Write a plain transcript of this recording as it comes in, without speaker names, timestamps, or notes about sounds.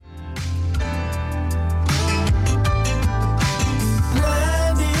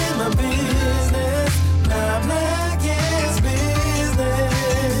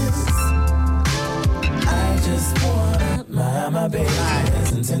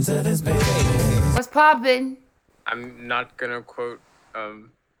What's poppin'? I'm not gonna quote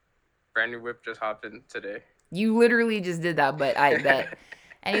Brand New Whip just hopped in today. You literally just did that, but I bet.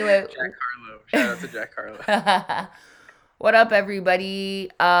 Anyway, Jack Harlow. Shout out to Jack Harlow. what up,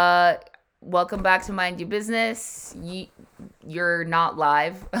 everybody? Welcome back to Mind Your Business. You're not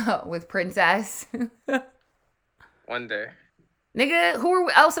live with Princess. One day. Nigga,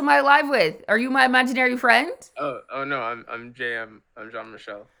 who else am I live with? Are you my imaginary friend? Oh no, I'm JM. I'm Jean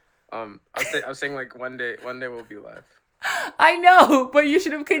Michel. I was saying like one day we'll be live. I know, but you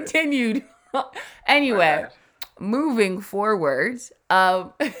should have continued. Anyway, My bad. moving forward,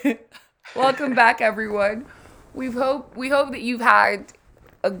 welcome back, everyone. We hope that you've had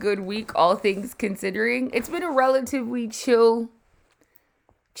a good week, all things considering. It's been a relatively chill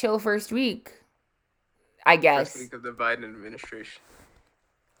first week, I guess. First week of the Biden administration.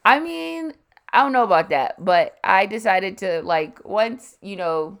 I mean, I don't know about that, but I decided to once,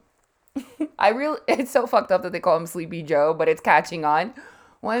 it's so fucked up that they call him Sleepy Joe, but it's catching on.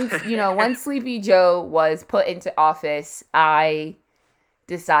 Once Sleepy Joe was put into office, I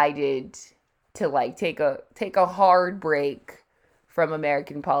decided to take a hard break from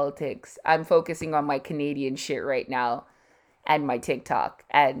American politics. I'm focusing on my Canadian shit right now and my TikTok,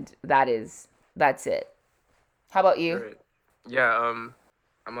 and that's it. How about you? Right. Yeah, I'm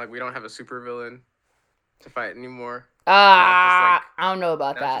like, we don't have a supervillain to fight anymore. I don't know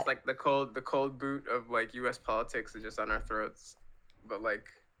about Now that. it's just like the cold boot of like U.S. politics is just on our throats, but like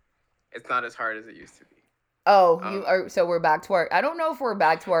it's not as hard as it used to be. Oh, so we're back to I don't know if we're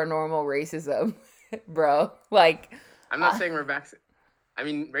back to our normal racism, bro. Like, I'm not saying we're back. I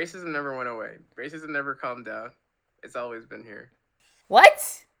mean, racism never went away. Racism never calmed down. It's always been here.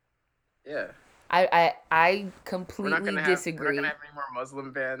 what? Yeah. I We're completely not gonna disagree. have any more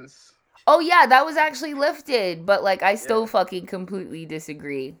Muslim bans. Oh yeah, that was actually lifted, but I still Yeah. fucking completely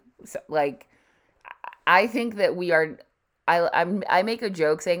disagree. So, I think that we are. I make a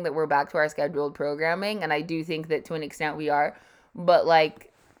joke saying that we're back to our scheduled programming, and I do think that to an extent we are, but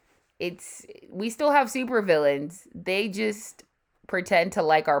we still have supervillains. They just pretend to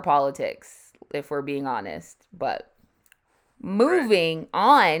like our politics, if we're being honest. But moving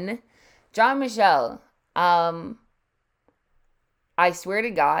on, Jean Michel. I swear to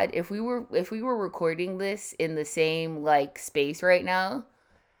God, if we were recording this in the same space right now,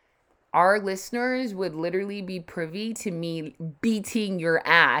 our listeners would literally be privy to me beating your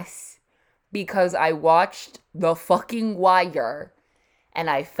ass because I watched The fucking Wire and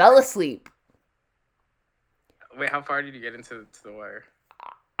I fell asleep. Wait, how far did you get into The Wire?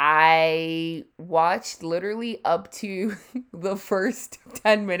 I watched literally up to the first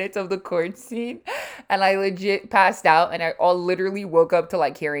 10 minutes of the court scene, and I legit passed out, and I literally woke up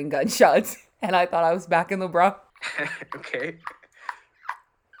to hearing gunshots, and I thought I was back in the Bronx. Okay.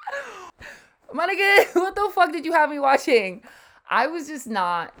 My nigga, what the fuck did you have me watching? I was just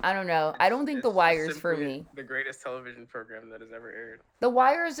not, I don't know. I don't think The Wire is for me. The greatest television program that has ever aired. The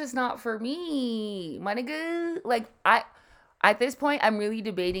Wire is just not for me. My nigga, at this point, I'm really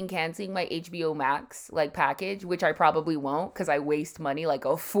debating canceling my HBO Max package, which I probably won't because I waste money like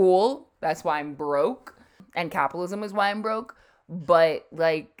a fool. That's why I'm broke. And capitalism is why I'm broke. But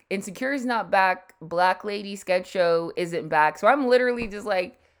Insecure is not back. Black Lady sketch show isn't back. So I'm literally just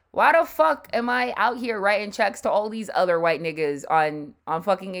why the fuck am I out here writing checks to all these other white niggas on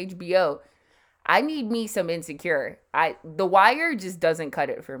fucking HBO? I need me some Insecure. The Wire just doesn't cut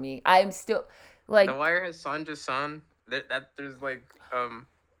it for me. I'm still The Wire has Sanja San. There's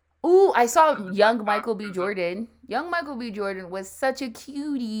Ooh, I saw young Michael B. Jordan. Young Michael B. Jordan was such a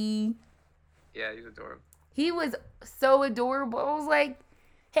cutie. Yeah, he's adorable. He was so adorable. I was like,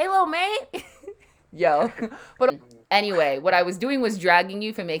 hey, little man. Yo. But anyway, what I was doing was dragging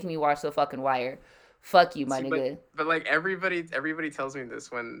you for making me watch The fucking Wire. Fuck you, my nigga. But everybody tells me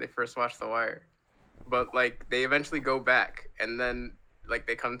this when they first watch The Wire. But they eventually go back and then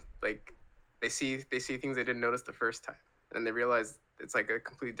they come they see things they didn't notice the first time, and they realize it's a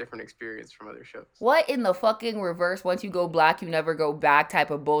completely different experience from other shows. What in the fucking reverse? Once you go black, you never go back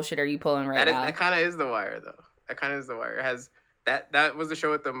type of bullshit are you pulling now? That kind of is The Wire, though. That kind of is The Wire. It has that was the show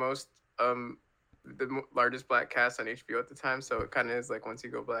with the most the largest black cast on HBO at the time, so it kind of is once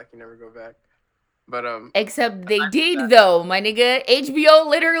you go black, you never go back. But except they did though, my nigga. HBO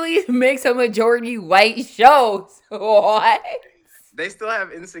literally makes a majority white show. What? They still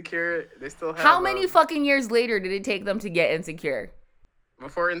have Insecure. They still have. How many fucking years later did it take them to get Insecure?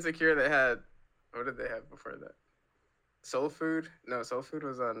 Before Insecure, they had. What did they have before that? Soul Food? No, Soul Food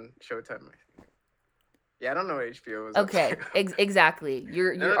was on Showtime, I think. Yeah, I don't know what HBO was. Okay, exactly.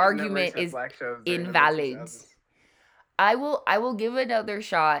 Your argument is invalid. I will give it another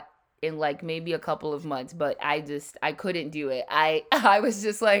shot in like maybe a couple of months, but I couldn't do it. I was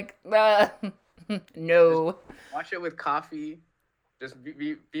just like, Just no. watch it with coffee. Just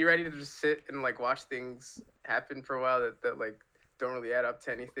be ready to just sit and like watch things happen for a while that like don't really add up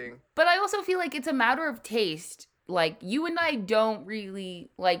to anything. But I also feel like it's a matter of taste. Like you and I don't really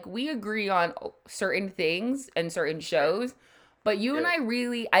like we agree on certain things and certain Right. shows, but you and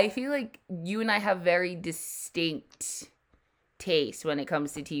Yeah. I feel like you and I have very distinct taste when it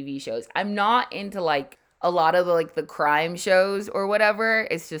comes to TV shows. I'm not into like a lot of the crime shows or whatever.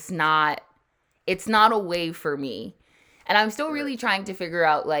 It's not a way for me. And I'm still Right. really trying to figure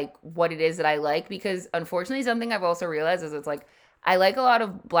out like what it is that I like because unfortunately something I've also realized is it's like I like a lot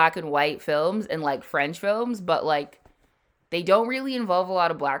of black and white films and like French films, but like they don't really involve a lot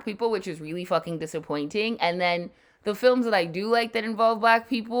of black people, which is really fucking disappointing. And then the films that I do like that involve black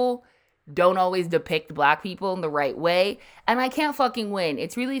people don't always depict black people in the right way. And I can't fucking win.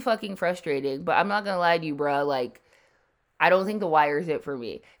 It's really fucking frustrating. But I'm not gonna lie to you, bro. Like, I don't think The Wire is it for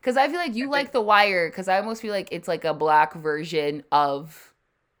me. Because I feel like I you think like The Wire, because I almost feel like it's like a black version of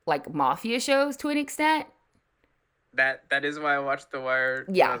like mafia shows to an extent. that is why I watched The Wire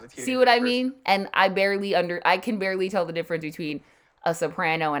when I Yeah. was a See teenager what the I first. mean? And I can barely tell the difference between a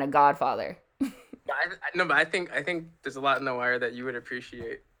soprano and a godfather. No, but I think there's a lot in The Wire that you would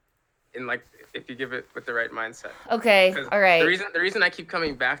appreciate in like if you give it with the right mindset. Okay. Because All the right. reason the reason I keep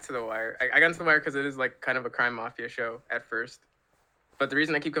coming back to The Wire, I got into The Wire because it is like kind of a crime mafia show at first. But the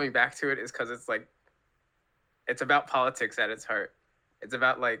reason I keep coming back to it is because it's like it's about politics at its heart. It's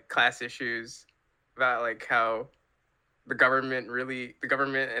about like class issues, about like how the government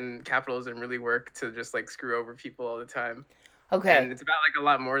and capitalism really work to just like screw over people all the time. And Okay. it's about like a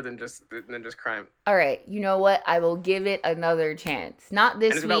lot more than just crime. All right. You know what? I will give it another chance. Not And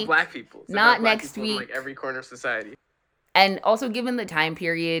this it's about week, black people. It's about not black next people in like week. every corner of society. And also, given the time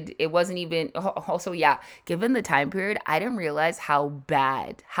period, it wasn't even. Also, yeah, given the time period, I didn't realize how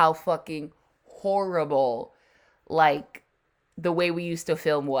bad, how fucking horrible, like, the way we used to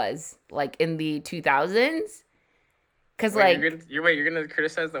film was, like, in the 2000s. Cause, like, You're gonna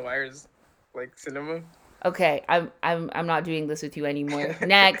criticize The Wire's like cinema? okay, I'm not doing this with you anymore.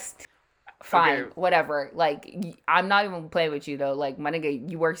 Next. Okay, Fine, whatever. Like, I'm not even playing with you though. Like, my nigga,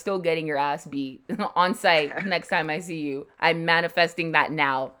 you are still getting your ass beat on site next time I see you. I'm manifesting that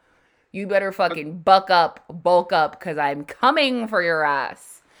now. You better but fucking buck up, bulk up, because I'm coming for your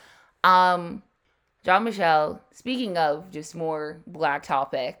ass. Um, John Michelle, speaking of just more black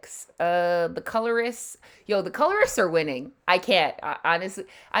topics, the colorists, yo, the colorists are winning. I can't, honestly.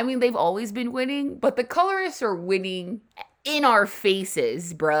 I mean, they've always been winning, but the colorists are winning in our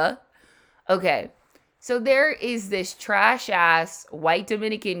faces, bruh. Okay. So there is this trash ass white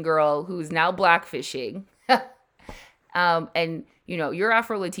Dominican girl who's now blackfishing. And you're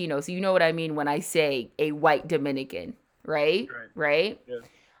Afro Latino, so you know what I mean when I say a white Dominican, right? right, Right?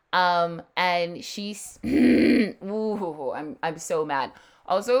 yeah. And she's ooh, I'm so mad.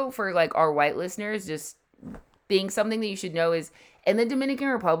 Also for like our white listeners, just being something that you should know is in the Dominican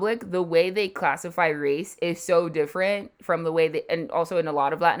Republic, the way they classify race is so different from the way they, and also in a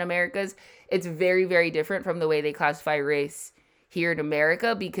lot of Latin Americas, it's very, very different from the way they classify race here in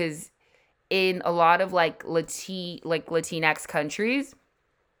America because in a lot of like Latinx countries,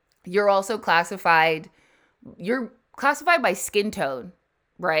 you're also classified by skin tone,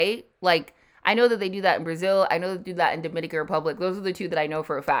 right? Like I know that they do that in Brazil. I know they do that in Dominican Republic. Those are the two that I know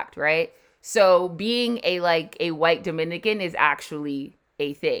for a fact, right? So being a white Dominican is actually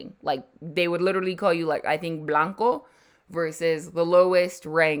a thing. Like they would literally call you like I think blanco versus the lowest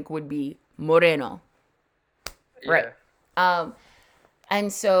rank would be moreno, right? Yeah. Um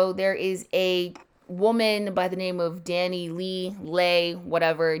and so there is a woman by the name of Danny Lee, Lay,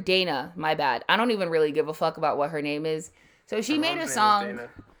 whatever, Dana, my bad. I don't even really give a fuck about what her name is. So My she made a mom's name is song. Dana.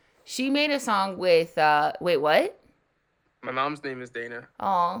 She made a song with wait, what? My mom's name is Dana.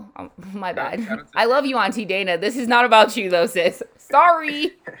 Oh, my Shout bad. out to I love you, Auntie Dana. This is not about you though, sis.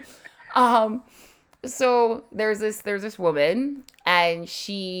 Sorry. Um so there's this woman and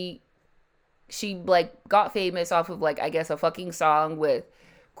she like got famous off of like I guess a fucking song with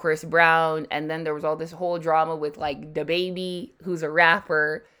Chris Brown, and then there was all this whole drama with like the baby who's a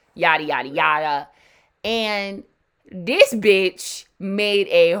rapper, yada yada Right. yada. And this bitch made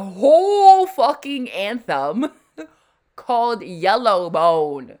a whole fucking anthem called Yellow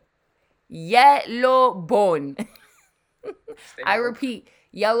Bone. Yellow Bone. Stay I woke. repeat,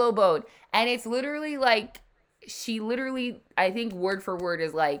 Yellow Bone. And it's literally like she literally I think word for word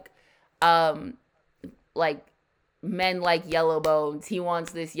is um like men like yellow bones. He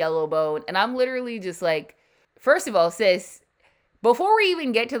wants this yellow bone. And I'm literally just like First of all, sis, before we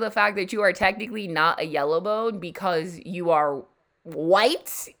even get to the fact that you are technically not a yellow bone because you are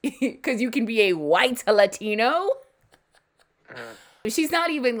white, because you can be a white Latino, Uh, she's not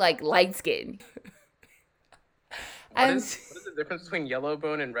even like light skin. what And is the difference between yellow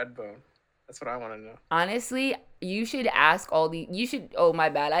bone and red bone? That's what I want to know. honestly, you should ask all the. You should. Oh, my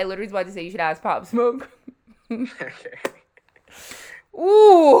bad. I literally was about to say you should ask Pop Smoke. Okay.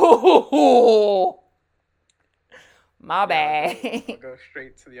 Ooh. My Yeah, bad. I'll go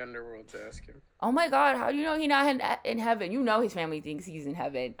straight to the underworld to ask him. Oh my God, how do you know he's not in heaven? You know his family thinks he's in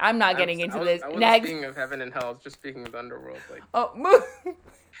heaven. I'm not getting into this. I wasn't Next. speaking of heaven and hell. I was just speaking of the underworld. Like, Oh,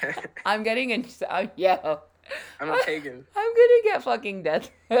 I'm getting into. Yo. I'm a pagan. I'm gonna get fucking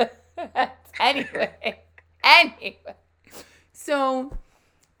death. Anyway. So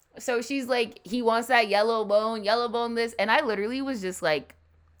she's like, he wants that yellow bone this. And I literally was just like,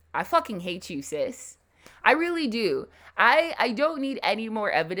 I fucking hate you, sis. I really do. I don't need any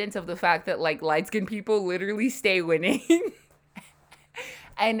more evidence of the fact that like light-skinned people literally stay winning.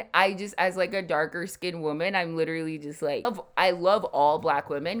 And I just, as like a darker skinned woman, I'm literally just like, I love all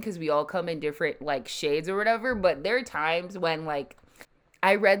black women because we all come in different like shades or whatever. But there are times when like,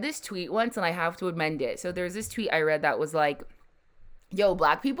 I read this tweet once and I have to amend it. So there's this tweet I read that was like, yo,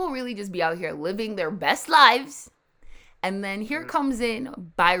 black people really just be out here living their best lives. And then here comes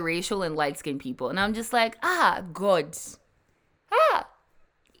in biracial and light-skinned people. And I'm just like, God.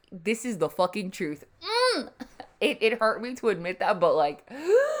 This is the fucking truth. It hurt me to admit that, but like,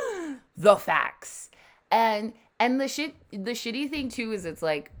 the facts. And the shitty thing too is it's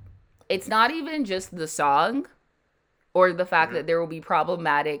like, it's not even just the song or the fact that there will be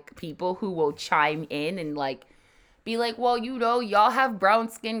problematic people who will chime in and like, be like, well, you know, y'all have brown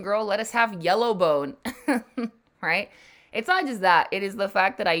skin, girl. Let us have yellow bone. Right? It's not just that. It is the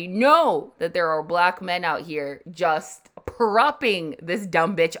fact that I know that there are black men out here just propping this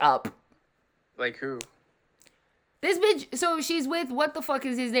dumb bitch up. Like who? This bitch, so she's with, what the fuck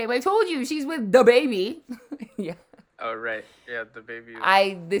is his name? I told you, she's with the baby. Yeah. Oh, right. Yeah, the baby.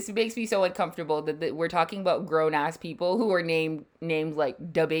 This makes me so uncomfortable that we're talking about grown-ass people who are named like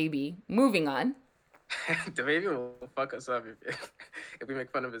the baby. Moving on. The baby will fuck us up if we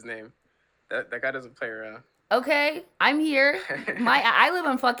make fun of his name. That guy doesn't play around. Okay, I'm here. I live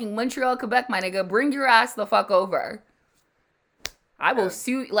in fucking Montreal, Quebec, my nigga. Bring your ass the fuck over. I will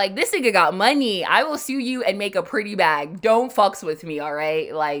sue, like, this nigga got money. I will sue you and make a pretty bag. Don't fucks with me, all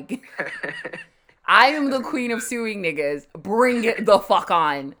right? Like, I am the queen of suing niggas. Bring it the fuck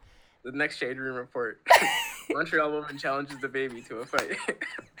on. The next Shade Room report. Montreal woman challenges the baby to a fight.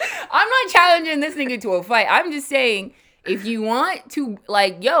 I'm not challenging this nigga to a fight. I'm just saying, if you want to,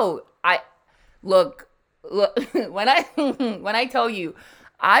 like, yo, look, when I tell you,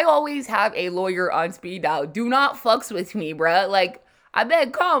 I always have a lawyer on speed dial. Do not fucks with me, bruh. Like, I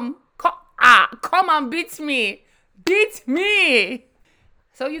bet come on, beat me.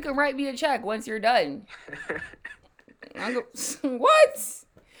 So you can write me a check once you're done. What?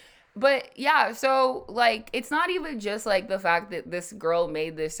 But yeah, so like, it's not even just like the fact that this girl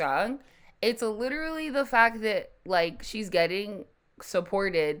made this song. It's literally the fact that like she's getting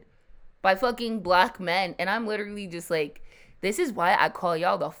supported by fucking black men. And I'm literally just like, this is why I call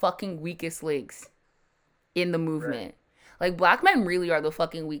y'all the fucking weakest links in the movement. Right. Like, black men really are the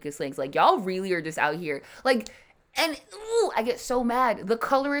fucking weakest links. Like, y'all really are just out here. Like, and ooh, I get so mad. The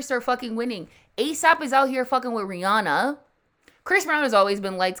Colorists are fucking winning. ASAP is out here fucking with Rihanna. Chris Brown has always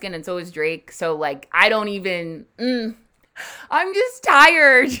been light-skinned and so is Drake. So, like, I don't even... I'm just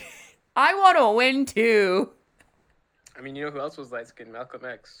tired. I want to win, too. I mean, you know who else was light-skinned? Malcolm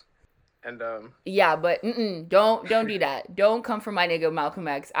X. And yeah, but don't do that. Don't come for my nigga Malcolm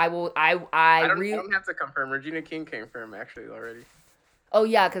X. I don't have to confirm. Regina King confirmed actually already. Oh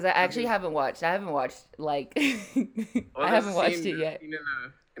yeah, because I actually haven't watched. I haven't watched like I haven't watched it yet.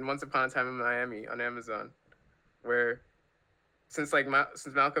 In Once Upon a Time in Miami on Amazon, where since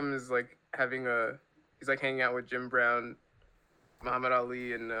Malcolm is like he's like hanging out with Jim Brown, Muhammad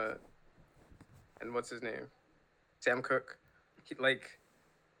Ali, and what's his name, Sam Cooke,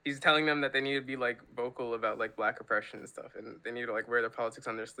 he's telling them that they need to be like vocal about like black oppression and stuff, and they need to like wear their politics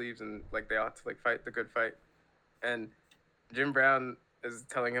on their sleeves, and like they ought to like fight the good fight. And Jim Brown is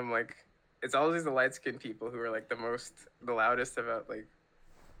telling him like it's always the light-skinned people who are like the loudest about like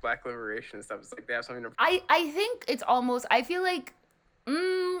black liberation and stuff. It's like they have something to... I think it's almost, I feel like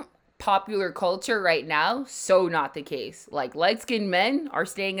popular culture right now, so not the case. Like, light-skinned men are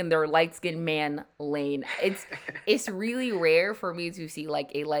staying in their light-skinned man lane. It's really rare for me to see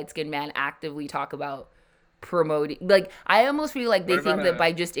like a light-skinned man actively talk about promoting. Like, I almost feel like they think that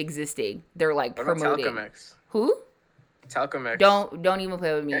by just existing, they're like promoting. Malcolm X? Who? Talcum X. Don't even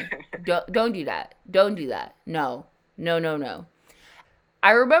play with me. Don't do that. Don't do that. No. No, no, no.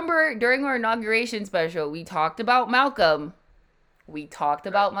 I remember during our inauguration special, we talked about Malcolm. We talked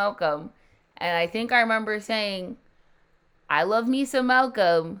about Malcolm. And I think I remember saying, I love me some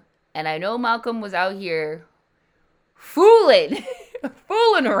Malcolm. And I know Malcolm was out here fooling,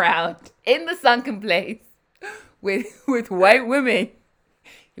 fooling around in the sunken place with white women.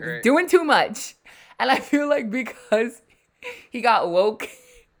 He was doing too much. And I feel like because he got woke,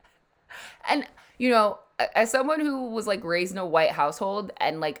 and you know, as someone who was like raised in a white household,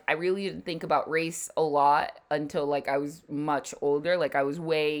 and like I really didn't think about race a lot until like I was much older, like I was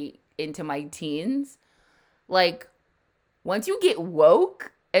way into my teens. Like once you get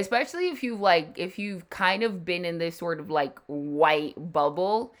woke, especially if you've kind of been in this sort of like white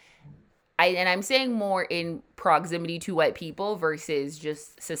bubble, I'm saying more in proximity to white people versus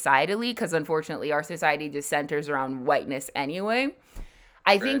just societally, because unfortunately our society just centers around whiteness anyway.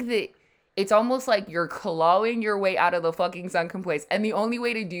 I think that it's almost like you're clawing your way out of the fucking sunken place. And the only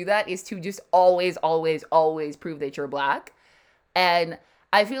way to do that is to just always, always, always prove that you're black. And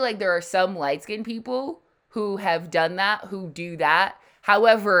I feel like there are some light-skinned people who have done that, who do that.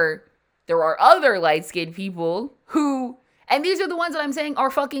 However, there are other light-skinned people who, and these are the ones that I'm saying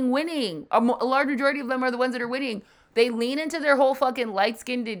are fucking winning. A large majority of them are the ones that are winning. They lean into their whole fucking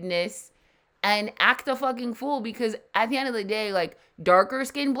light-skinnedness and act a fucking fool, because at the end of the day, like, darker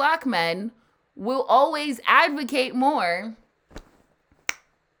skinned black men will always advocate more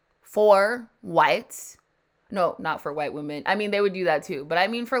for whites. No, not for white women. I mean, they would do that too. But I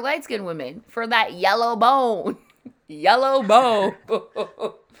mean for light skinned women, for that yellow bone. Yellow bone.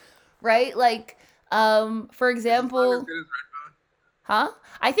 Right? Like, for example, huh?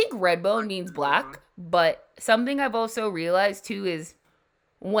 I think red bone means black. But something I've also realized too is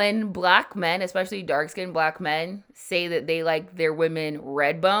when black men, especially dark-skinned black men, say that they like their women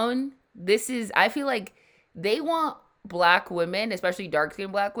red bone, I feel like they want black women, especially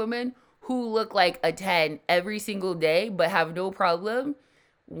dark-skinned black women, who look like a 10 every single day, but have no problem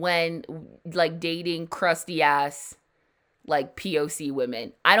when like dating crusty ass like POC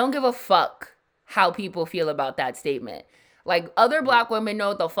women. I don't give a fuck how people feel about that statement. Like, other black women know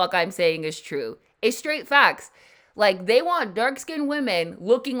what the fuck I'm saying is true. It's straight facts. Like, they want dark-skinned women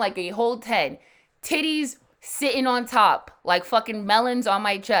looking like a whole 10. Titties sitting on top, like fucking melons on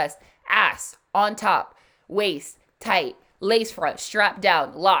my chest. Ass on top. Waist tight. Lace front strapped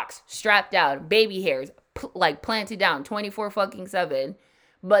down. Locks strapped down. Baby hairs like planted down 24/7.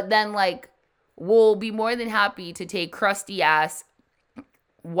 But then like we'll be more than happy to take crusty ass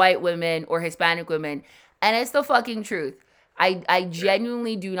white women or Hispanic women. And it's the fucking truth. I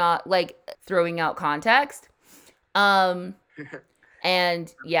genuinely do not like throwing out context. And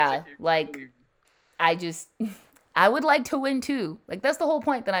yeah, like I would like to win too. Like, that's the whole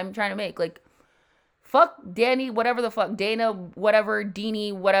point that I'm trying to make. Like, fuck Danny, whatever the fuck, Dana, whatever,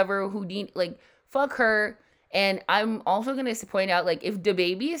 Deanie, whatever, Houdini, like, fuck her. And I'm also gonna point out, like, if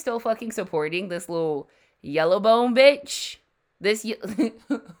DaBaby is still fucking supporting this little yellow bone bitch, this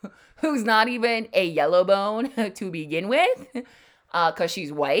who's not even a yellow bone to begin with, cause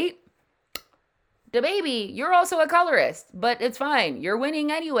she's white. DaBaby, you're also a colorist, but it's fine. You're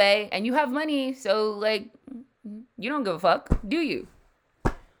winning anyway, and you have money, so like, you don't give a fuck, do you?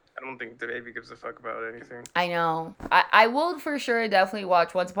 I don't think DaBaby gives a fuck about anything. I know. I will for sure definitely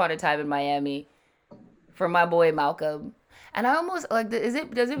watch Once Upon a Time in Miami for my boy Malcolm. And I almost like, does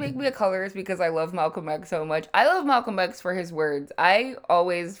it make me a colorist because I love Malcolm X so much? I love Malcolm X for his words. I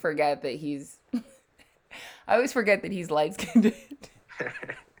always forget that he's light skinned.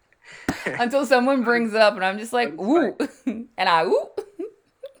 Until someone brings it up and I'm just like, ooh. And I ooh.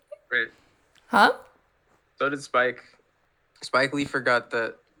 Right. Huh? So did Spike. Spike Lee forgot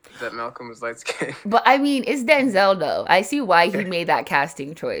that Malcolm was light skinned. But I mean, it's Denzel though. I see why he made that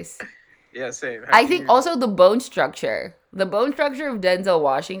casting choice. Yeah, same. I think also the bone structure of Denzel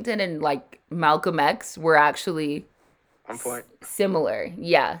Washington and like Malcolm X were actually on point. Similar.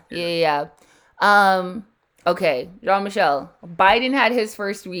 Yeah. Okay, Jean-Michel. Biden had his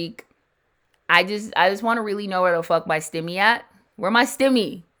first week. I just want to really know where the fuck my stimmy at. Where my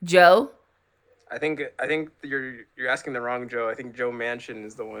stimmy, Joe? I think you're asking the wrong Joe. I think Joe Manchin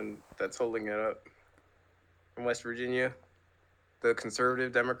is the one that's holding it up from West Virginia, the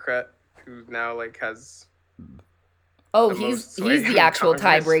conservative Democrat who now like has. Oh, he's the actual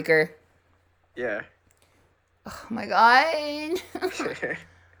tiebreaker. Yeah. Oh my god.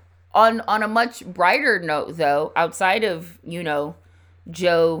 On a much brighter note, though, outside of, you know,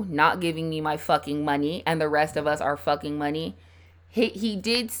 Joe not giving me my fucking money and the rest of us our fucking money, he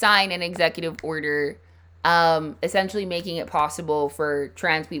did sign an executive order essentially making it possible for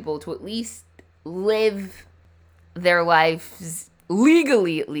trans people to at least live their lives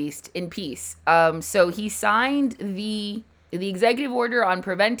legally, at least in peace. So he signed the executive order on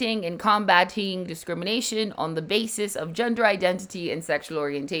preventing and combating discrimination on the basis of gender identity and sexual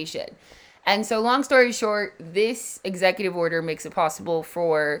orientation. And so, long story short, this executive order makes it possible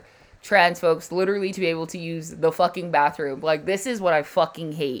for trans folks literally to be able to use the fucking bathroom. Like, this is what I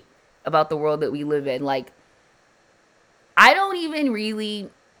fucking hate about the world that we live in. Like, I don't even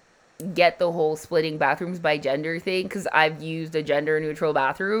really get the whole splitting bathrooms by gender thing because I've used a gender neutral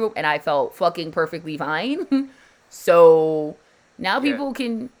bathroom and I felt fucking perfectly fine. So now Yeah. people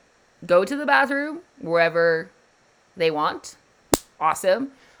can go to the bathroom wherever they want.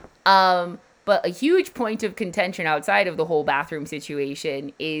 Awesome. But a huge point of contention outside of the whole bathroom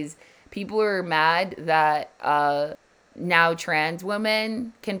situation is people are mad that now trans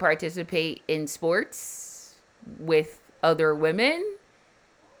women can participate in sports with other women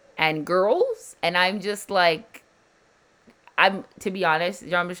and girls. And I'm just like, to be honest,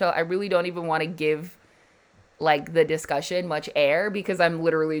 Jean-Michel, I really don't even want to give like the discussion much air because I'm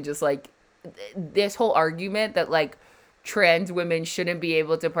literally just like, this whole argument that like trans women shouldn't be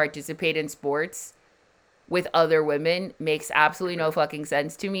able to participate in sports with other women makes absolutely no fucking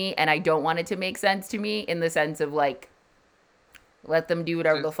sense to me. And I don't want it to make sense to me in the sense of like, let them do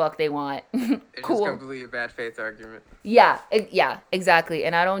whatever the fuck they want. It's Cool. just completely a bad faith argument. Yeah, exactly.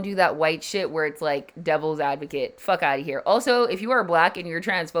 And I don't do that white shit where it's like devil's advocate. Fuck out of here. Also, if you are black and you're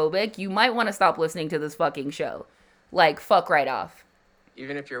transphobic, you might want to stop listening to this fucking show. Like, fuck right off.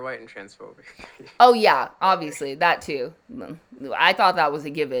 Even if you're white and transphobic. Oh, yeah, obviously. That too. I thought that was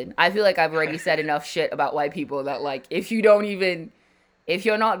a given. I feel like I've already said enough shit about white people that, like, if you're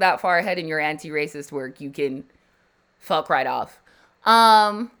not that far ahead in your anti-racist work, you can fuck right off.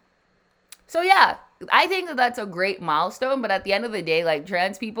 So yeah, I think that that's a great milestone, but at the end of the day, like,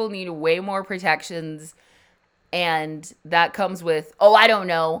 trans people need way more protections, and that comes with, I don't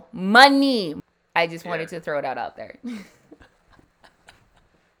know, money. I just wanted to throw that out there.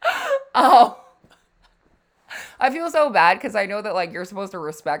 I feel so bad because I know that, like, you're supposed to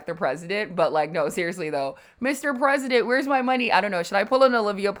respect the president, but, like, no, seriously, though. Mr. President, where's my money? I don't know. Should I pull an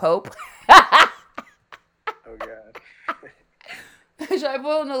Olivia Pope? Oh, God. Should I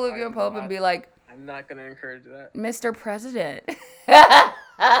pull an Olivia Pope and be like, I'm not going to encourage that. Mr. President. That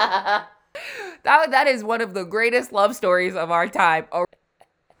is one of the greatest love stories of our time.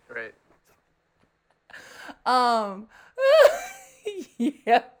 Right.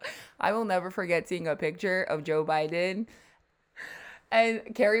 Yeah. I will never forget seeing a picture of Joe Biden and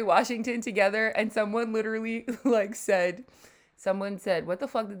Kerry Washington together, and someone literally like said, what the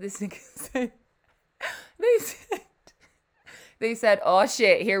fuck did this nigga say? They said, oh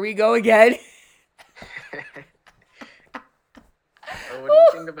shit, here we go again. What do you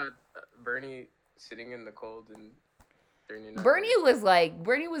think about Bernie sitting in the cold and turning up?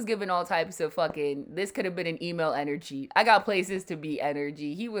 Bernie was given all types of fucking, this could have been an email energy. I got places to be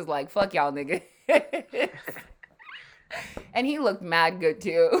energy. He was like, fuck y'all nigga. And he looked mad good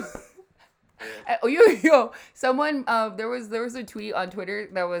too. Someone, there was a tweet on Twitter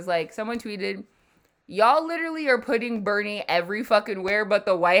that was like, someone tweeted, y'all literally are putting Bernie every fucking where but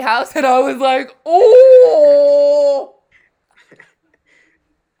the White House. And I was like, oh.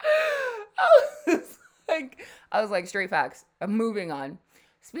 I was like, straight facts. I'm moving on.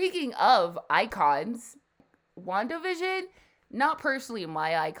 Speaking of icons, WandaVision, not personally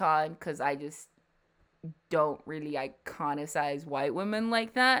my icon because I just don't really iconicize white women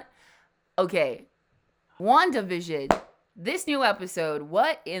like that. Okay, WandaVision, this new episode,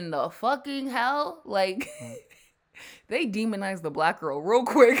 what in the fucking hell? Like, they demonized the black girl real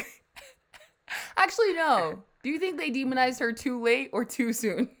quick. Actually, no. Do you think they demonized her too late or too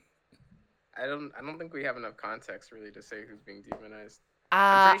soon? I don't think we have enough context really to say who's being demonized.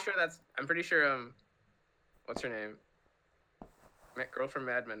 I'm pretty sure what's her name? Girl from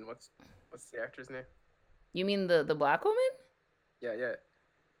Mad Men. What's the actor's name? You mean the black woman? Yeah.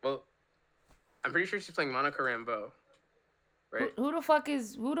 Well, I'm pretty sure she's playing Monica Rambeau. Right? Who the fuck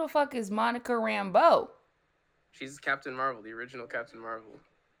is Monica Rambeau? She's Captain Marvel, the original Captain Marvel.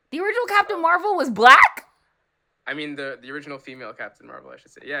 The original Captain Marvel was black? I mean, the original female Captain Marvel, I should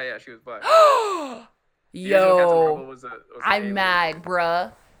say. Yeah, she was black. Yo, was I'm alien. mad,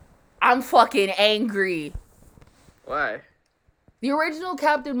 bruh. I'm fucking angry. Why? The original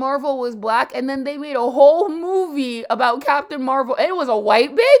Captain Marvel was black, and then they made a whole movie about Captain Marvel, and it was a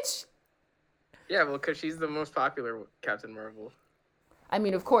white bitch? Yeah, well, because she's the most popular Captain Marvel. I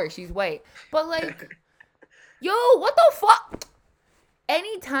mean, of course, she's white. But, like, yo, what the fuck?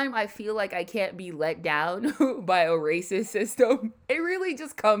 anytime I feel like I can't be let down by a racist system, it really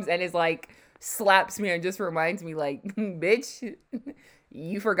just comes and is like slaps me and just reminds me like, bitch,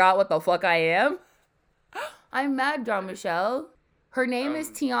 you forgot what the fuck I am? I'm mad, John Michelle. Her name is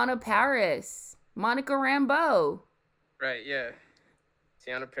Tiana Paris. Monica Rambeau. Right, yeah.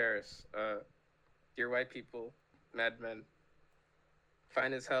 Tiana Paris. Dear White People, Mad Men.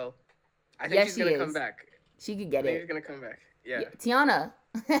 Fine as hell. I think she's gonna come back. She could get I think it. she's gonna come back. Yeah. Tiana,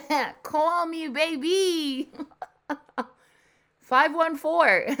 call me, baby.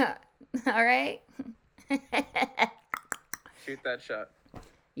 514. All right. Shoot that shot.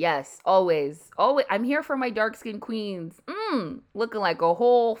 Yes, always. Always. I'm here for my dark skinned queens. Looking like a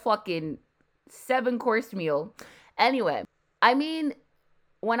whole fucking 7-course meal. Anyway, I mean,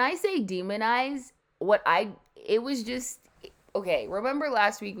 when I say demonize, it was just, okay, remember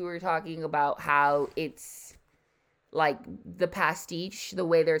last week we were talking about how it's like the pastiche, the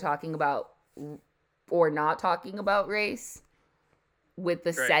way they're talking about or not talking about race with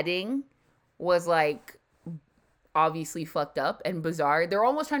the setting was like obviously fucked up and bizarre. They're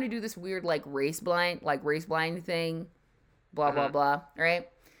almost trying to do this weird like race blind thing, blah blah blah, right?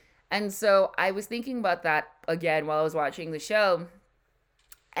 And so I was thinking about that again while I was watching the show,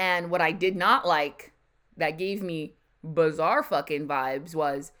 and what I did not like that gave me bizarre fucking vibes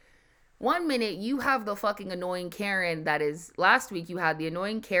was, one minute you have the fucking annoying Karen that is, last week you had the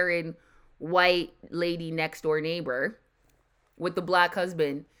annoying Karen white lady next door neighbor with the black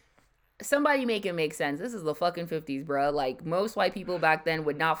husband. Somebody make it make sense. This is the fucking 50s, bro. Like, most white people back then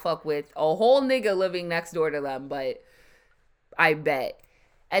would not fuck with a whole nigga living next door to them, but I bet.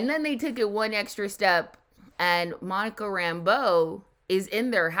 And then they took it one extra step, and Monica Rambeau is in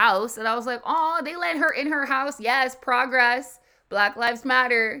their house, and I was like, oh, they let her in her house. Yes, progress. Black Lives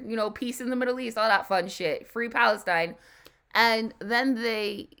Matter. You know, peace in the Middle East. All that fun shit. Free Palestine. And then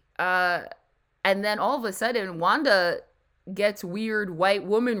and then all of a sudden, Wanda gets weird white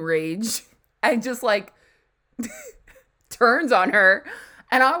woman rage and just like turns on her,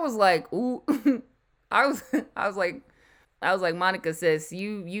 and I was like, ooh. I was like, Monica, sis,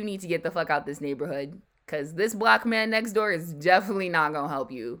 you need to get the fuck out this neighborhood, because this black man next door is definitely not gonna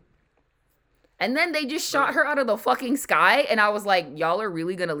help you. And then they just shot her out of the fucking sky, and I was like, y'all are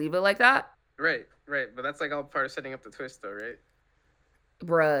really gonna leave it like that? Right, but that's like all part of setting up the twist though, right?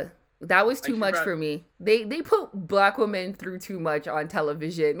 Bruh, that was too much for me. They put black women through too much on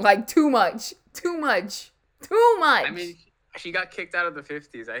television. Like, too much. I mean, she got kicked out of the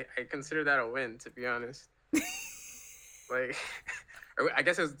 50s. I consider that a win, to be honest. Like, I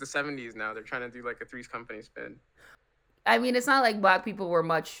guess it's the 70s now. They're trying to do like a Three's Company spin. I mean, it's not like black people were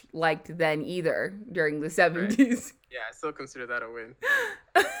much liked then either during the 70s. Right. Yeah, I still consider that a win.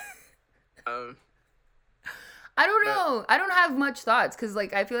 I don't know. I don't have much thoughts, because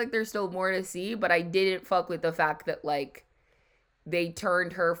like I feel like there's still more to see, but I didn't fuck with the fact that like they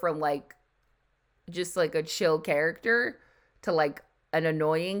turned her from like just like a chill character to like an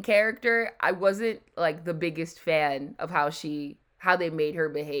annoying character. I wasn't like the biggest fan of how they made her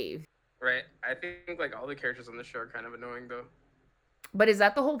behave. Right. I think like all the characters on the show are kind of annoying though. But is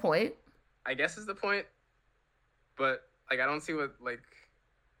that the whole point? I guess is the point. But like I don't see what like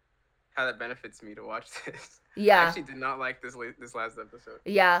how that benefits me to watch this. Yeah. I actually did not like this last episode.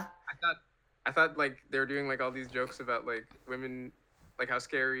 Yeah. I thought like they were doing like all these jokes about like women, like how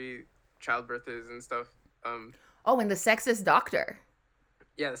scary childbirth is and stuff. Oh, and the sexist doctor.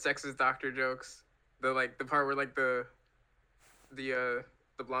 Yeah, the sexist doctor jokes. The part where like the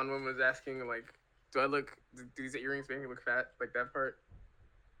blonde woman was asking like, do these earrings make me look fat? Like that part.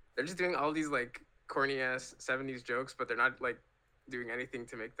 They're just doing all these like corny ass 70s jokes, but they're not like doing anything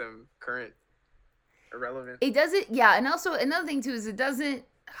to make them current or relevant. It doesn't, yeah, and also another thing too is it doesn't,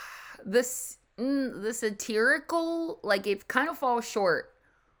 the satirical, like it kind of falls short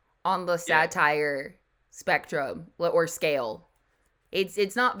on the satire spectrum or scale.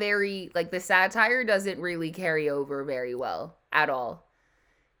 It's not very, like the satire doesn't really carry over very well at all.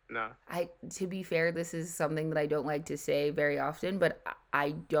 No. To be fair, this is something that I don't like to say very often, but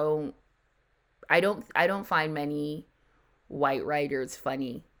I don't find many white writers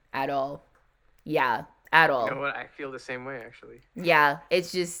funny at all. Yeah, at all. You know what? I feel the same way actually. Yeah,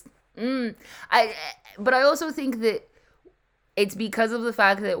 it's just but I also think that it's because of the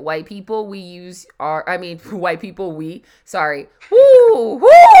fact that white people sorry.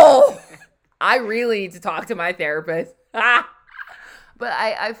 Woo! I really need to talk to my therapist. But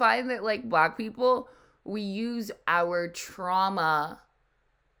I find that like black people, we use our trauma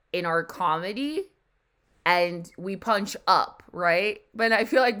in our comedy and we punch up, right? But I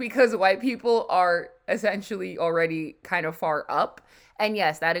feel like because white people are essentially already kind of far up. And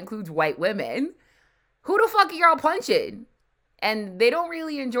yes, that includes white women. Who the fuck are y'all punching? And they don't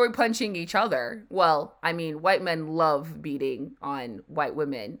really enjoy punching each other. Well, I mean, white men love beating on white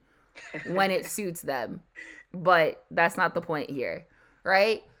women when it suits them. But that's not the point here,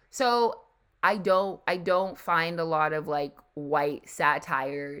 right? So I don't find a lot of like white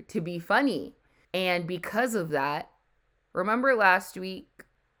satire to be funny. And because of that, remember last week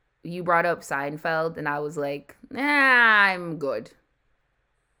you brought up Seinfeld and I was like, "Nah, I'm good."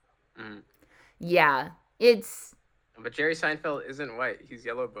 Mm. Yeah, it's But Jerry Seinfeld isn't white. He's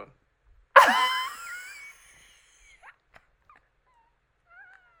yellow bone.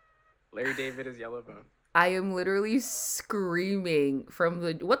 Larry David is yellow bone. I am literally screaming from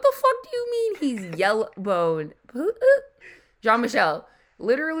the. What the fuck do you mean he's yellow bone? Jean Michel,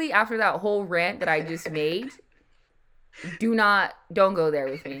 literally after that whole rant that I just made, don't go there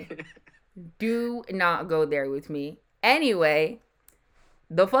with me. Do not go there with me. Anyway,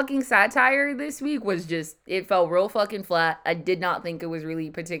 the fucking satire this week was just, it felt real fucking flat. I did not think it was really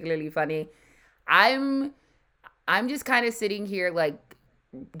particularly funny. I'm just kind of sitting here like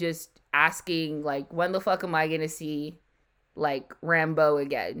just asking like, when the fuck am I gonna see like Rambo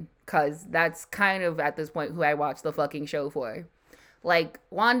again? Cause that's kind of at this point who I watch the fucking show for. Like,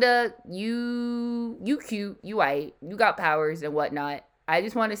 Wanda, you cute, you white, you got powers and whatnot. I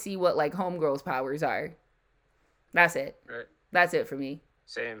just want to see what like Homegirl's powers are. That's it. Right. That's it for me.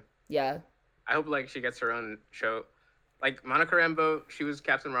 Same. Yeah. I hope like she gets her own show. Like Monica Rambeau, she was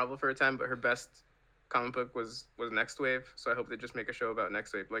Captain Marvel for a time, but her best comic book was Next Wave. So I hope they just make a show about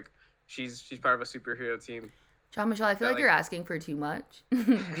Next Wave. Like she's part of a superhero team. Jean Michel, I feel like like you're asking for too much.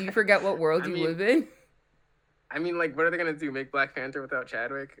 Do you forget what world you live in? I mean, like, what are they gonna do? Make Black Panther without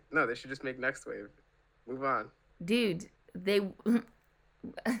Chadwick? No, they should just make Next Wave. Move on. Dude, they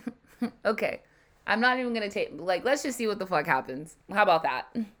okay. I'm not even gonna take like, let's just see what the fuck happens. How about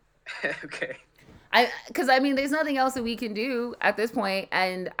that? Okay. Because I mean, there's nothing else that we can do at this point,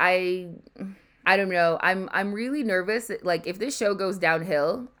 and I don't know. I'm really nervous that, like, if this show goes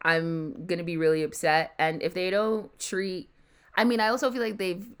downhill, I'm gonna be really upset. And if they don't treat, I mean, I also feel like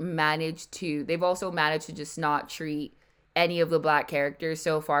they've also managed to just not treat any of the black characters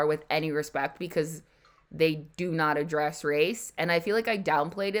so far with any respect, because they do not address race. And I feel like I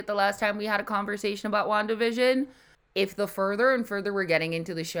downplayed it the last time we had a conversation about WandaVision. If the further and further we're getting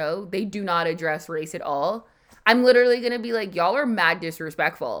into the show, they do not address race at all, I'm literally gonna be like, y'all are mad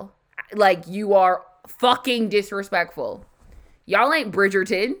disrespectful. Like, you are fucking disrespectful. Y'all ain't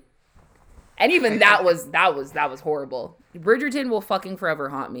Bridgerton. And even that was horrible. Bridgerton will fucking forever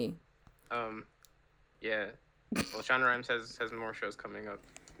haunt me. Yeah. Well, Shonda Rhimes has more shows coming up.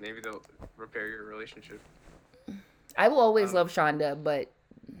 Maybe they'll repair your relationship. I will always love Shonda, but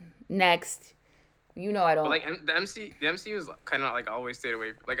next, you know I don't. But like the MCU is kind of like always stayed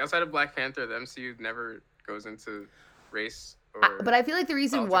away. Like outside of Black Panther, the MCU never goes into race or. But I feel like the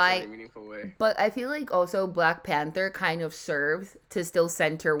reason why. In a meaningful way. But I feel like also Black Panther kind of serves to still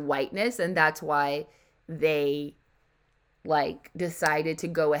center whiteness, and that's why they like decided to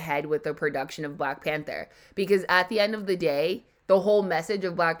go ahead with the production of Black Panther, because at the end of the day, the whole message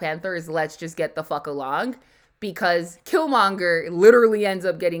of Black Panther is let's just get the fuck along, because Killmonger literally ends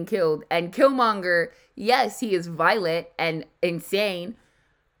up getting killed. And Killmonger, yes, he is violent and insane,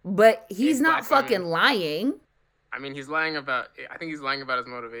 but he's not fucking lying. I mean, I think he's lying about his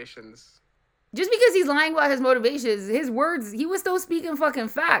motivations. Just because he's lying about his motivations, his words, he was still speaking fucking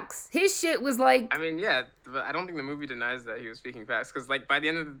facts. His shit was like. I mean, yeah, but I don't think the movie denies that he was speaking facts, because like by the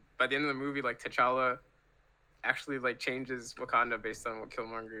end of the movie, like T'Challa actually like changes Wakanda based on what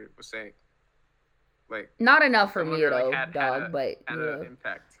Killmonger was saying. Like, not enough for me though, had dog. But had an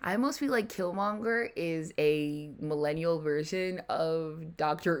impact. I almost feel like Killmonger is a millennial version of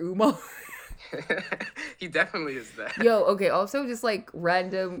Dr. Umar. He definitely is that. Yo, okay, also just like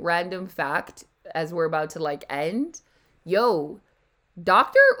random fact as we're about to like end. Yo,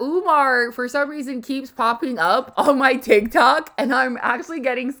 Dr. Umar for some reason keeps popping up on my TikTok, and I'm actually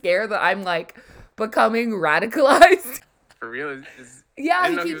getting scared that I'm like becoming radicalized. For real? Yeah, I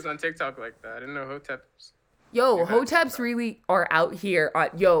didn't know he was on TikTok like that. I didn't know Hotep's. Yo, Hoteps really are out here.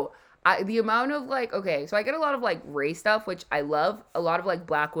 The amount of like, okay, so I get a lot of like race stuff, which I love. A lot of like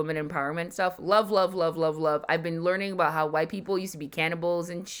black women empowerment stuff. Love. I've been learning about how white people used to be cannibals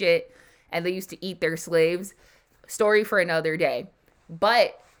and shit, and they used to eat their slaves. Story for another day.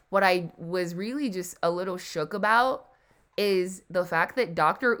 But what I was really just a little shook about is the fact that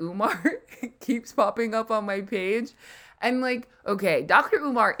Dr. Umar keeps popping up on my page. And like, okay, Dr.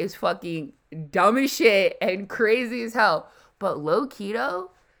 Umar is fucking dumb as shit and crazy as hell. But low keto,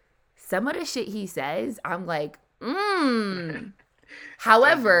 some of the shit he says, I'm like, Don't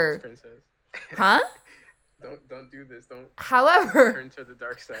However, do this, princess. huh? Don't do this. Don't However, turn to the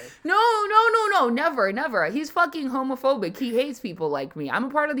dark side. no, never. He's fucking homophobic. He hates people like me. I'm a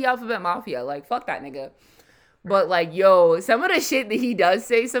part of the Alphabet Mafia. Like, fuck that nigga. But like, yo, some of the shit that he does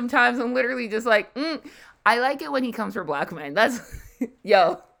say sometimes, I'm literally just like, I like it when he comes for black men. That's,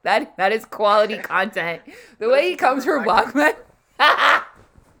 yo, that is quality content. The way he comes for black men.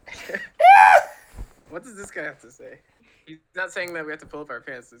 What does this guy have to say? He's not saying that we have to pull up our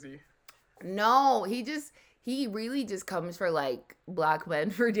pants, is he? No, he really just comes for like black men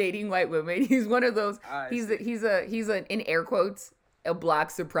for dating white women. He's one of those. He's an in air quotes a black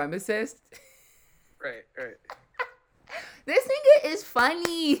supremacist. Right. This nigga is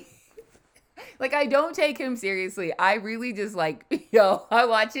funny. Like, I don't take him seriously. I really just like, yo, I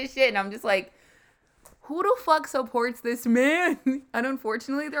watch his shit and I'm just like, who the fuck supports this man? And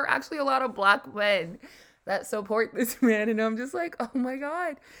unfortunately, there are actually a lot of black men that support this man. And I'm just like, oh my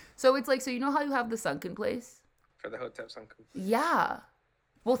God. So it's like, so you know how you have the sunken place? For the Hotep sunken. Yeah.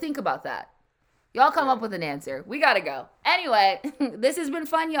 Well, think about that. Y'all come up with an answer. We gotta go. Anyway, this has been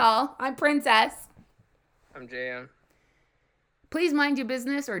fun, y'all. I'm Princess. I'm JM. Please mind your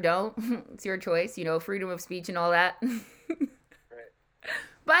business or don't. It's your choice. You know, freedom of speech and all that. Right.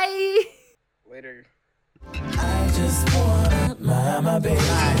 Bye. Later. I just wanna lie, my baby.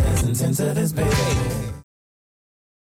 Listen to this, baby.